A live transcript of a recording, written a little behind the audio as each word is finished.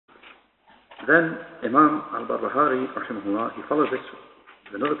Then Imam al-Barbahari, rahimahullah, he follows this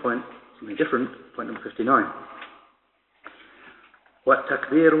with another point, something different, point number 59.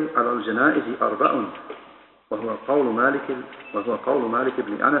 والتكبير على الجنائز أربع وهو قول مالك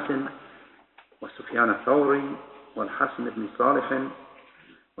بن أنس وسفيان الثوري والحسن بن صالح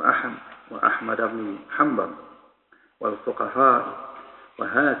وأحمد بن حنبل والفقهاء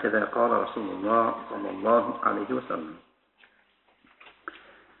وهكذا قال رسول الله صلى الله عليه وسلم.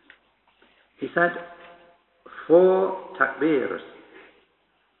 He said 4 takbeers,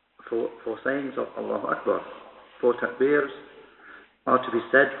 4 sayings of Allahu Akbar, 4 takbeers are to be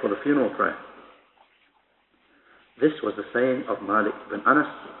said for the funeral prayer. This was the saying of Malik ibn Anas,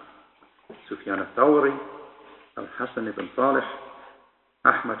 Sufyan al-Thawri, al-Hasan ibn Salih,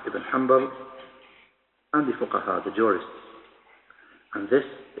 Ahmad ibn Hanbal, and the fuqaha, the jurists. And this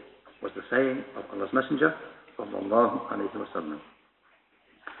was the saying of Allah's Messenger, sallallahu alayhi wa sallam.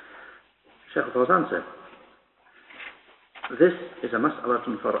 Shaykh al-Fawzan said, this is a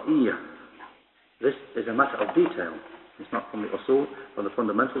mas'alatun far'iyyah. This is a matter of detail. It's not from the usul, from the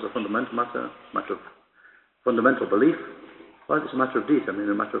fundamentals, a fundamental matter of fundamental belief, but it's a matter of detail, I mean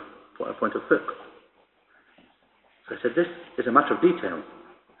a matter of a point of fiqh. So he said this is a matter of detail.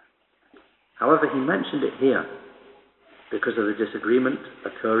 However, he mentioned it here because of the disagreement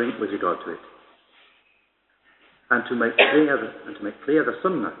occurring with regard to it, and to make clear the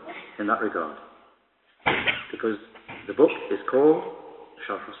Sunnah in that regard, because the book is called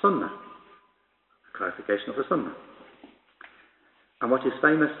Sharh as-Sunnah, clarification of the Sunnah. And what is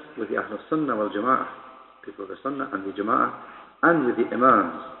famous with the Ahl al-Sunnah wal-Jama'ah, people of the Sunnah and the Jama'ah, and with the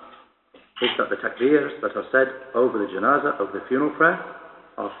Imams, is that the takbeers that are said over the janazah, over the funeral prayer,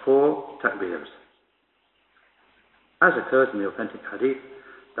 are 4 takbeers. As occurs in the authentic hadith,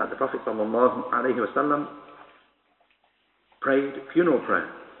 that the Prophet ﷺ prayed funeral prayer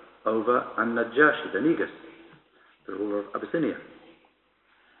over An-Najashi, the Negus, the ruler of Abyssinia,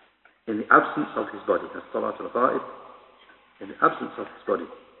 in the absence of his body, as Salatul Ghaib, in the absence of his body.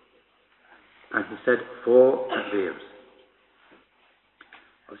 And he said 4 takbeers.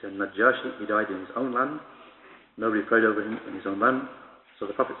 Obviously, Najashi, he died in his own land. Nobody prayed over him in his own land. So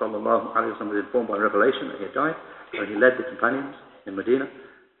the Prophet ﷺ was informed by revelation that he had died. So he led the companions in Medina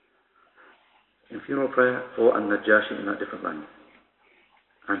in funeral prayer for An-Najashi in that different land,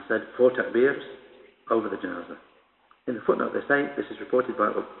 and said 4 takbeers over the janazah. In the footnote they say this is reported by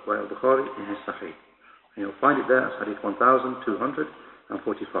al-Bukhari in his Sahih. And you'll find it there as hadith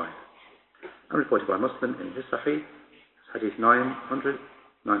 1245, and reported by Muslim in his Sahih as hadith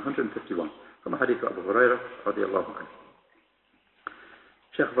 951 from a hadith of Abu Hurairah radiyallahu anhu.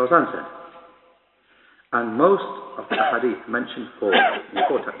 Shaykh al-Fawzan said, and most of the hadith mention 4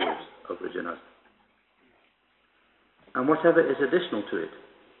 takbeers over the janazah, and whatever is additional to it,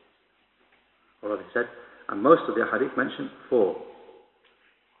 or rather he said, and most of the hadith mention 4,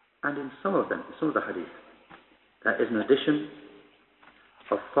 and in some of them, in some of the hadith, there is an addition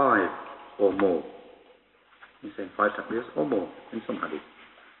of 5 or more. He's saying 5 takbeers or more in some hadith.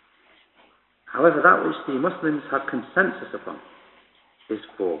 However, that which the Muslims have consensus upon is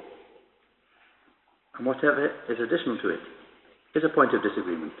 4. And whatever is additional to it is a point of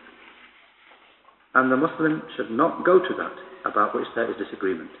disagreement. And the Muslim should not go to that about which there is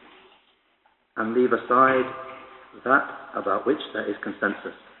disagreement, and leave aside that about which there is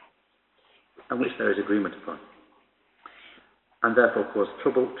consensus and which there is agreement upon, and therefore cause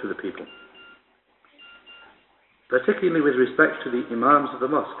trouble to the people. Particularly with respect to the Imams of the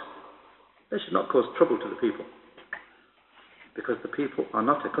mosques, they should not cause trouble to the people, because the people are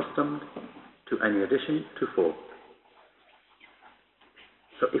not accustomed to any addition to 4.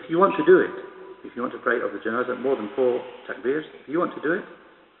 So if you want to do it, if you want to pray over the janazah more than 4 takbeers, if you want to do it,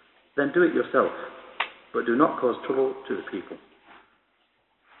 then do it yourself, but do not cause trouble to the people,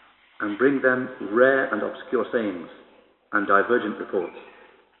 and bring them rare and obscure sayings and divergent reports,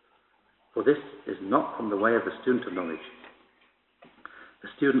 for this is not from the way of the student of knowledge. The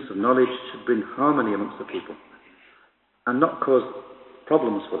students of knowledge should bring harmony amongst the people, and not cause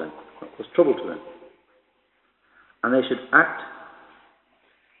problems for them, not cause trouble to them. And they should act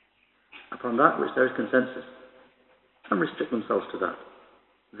upon that which there is consensus, and restrict themselves to that.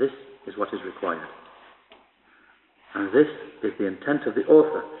 This is what is required. And this is the intent of the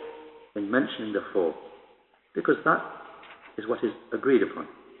author in mentioning the 4, because that is what is agreed upon.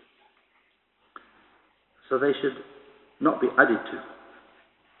 So they should not be added to,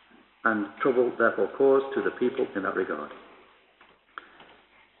 and trouble therefore caused to the people in that regard.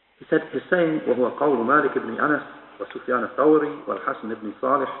 He said, his saying, وَهُوَ قَوْلُ مَالِكِ بْنِ أَنَسْ وَسُفْيَانَ الثَّوْرِي وَالْحَسَنِ بْنِ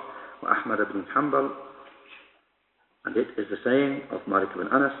صَالِحِ وَأَحْمَدَ بْنِ حَنْبَلِ And it is the saying of Malik ibn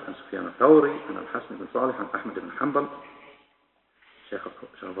Anas and Sufyan al-Thawri and al-Hasan ibn Salih and Ahmad ibn Hanbal. Shaykh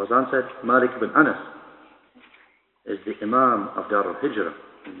al-Fawzan said, Malik ibn Anas is the Imam of Dar al-Hijrah,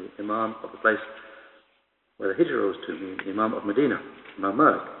 and the Imam of the place where the Hijrah was to, the Imam of Medina, Imam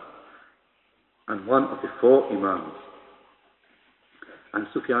Malik, and one of the 4 Imams. And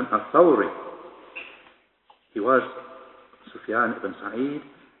Sufyan al-Thawri, he was Sufyan ibn Sa'id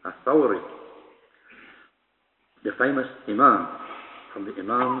al-Thawri, the famous Imam from the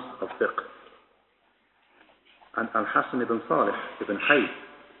Imams of Fiqh. And al-Hasan ibn Salih ibn Hayy,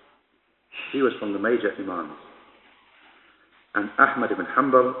 he was from the major Imams. And Ahmad ibn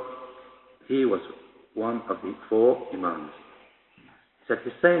Hanbal, he was one of the 4 Imams. He said,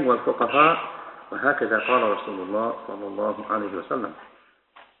 he's saying, وَالْفُقَهَاء وَهَكَذَا قَالَ رَسُولُ اللَّهِ صَلَّى اللَّهُ عَلَيْهِ وَسَلَّمَ.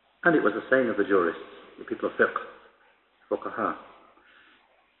 And it was the saying of the jurists, the people of fiqh, fuqaha.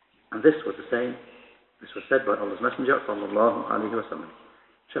 And this was the saying, this was said by Allah's Messenger, sallallahu alayhi wa sallam.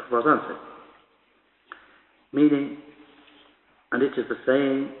 Shaykh Fawzan said, meaning, and it is the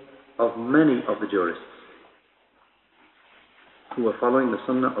saying of many of the jurists who were following the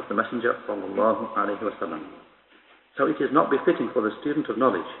sunnah of the Messenger, sallallahu alayhi wa sallam. So it is not befitting for the student of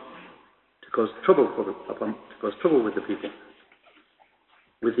knowledge to cause trouble with the people,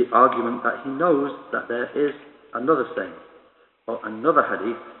 with the argument that he knows that there is another saying or another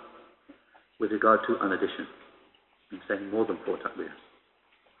hadith with regard to an addition, in saying more than 4 takbeers.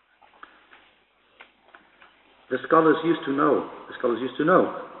 The scholars used to know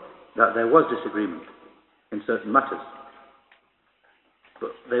that there was disagreement in certain matters, but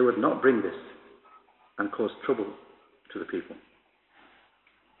they would not bring this and cause trouble to the people.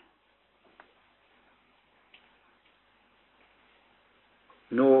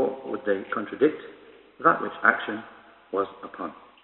 Nor would they contradict that which action was upon.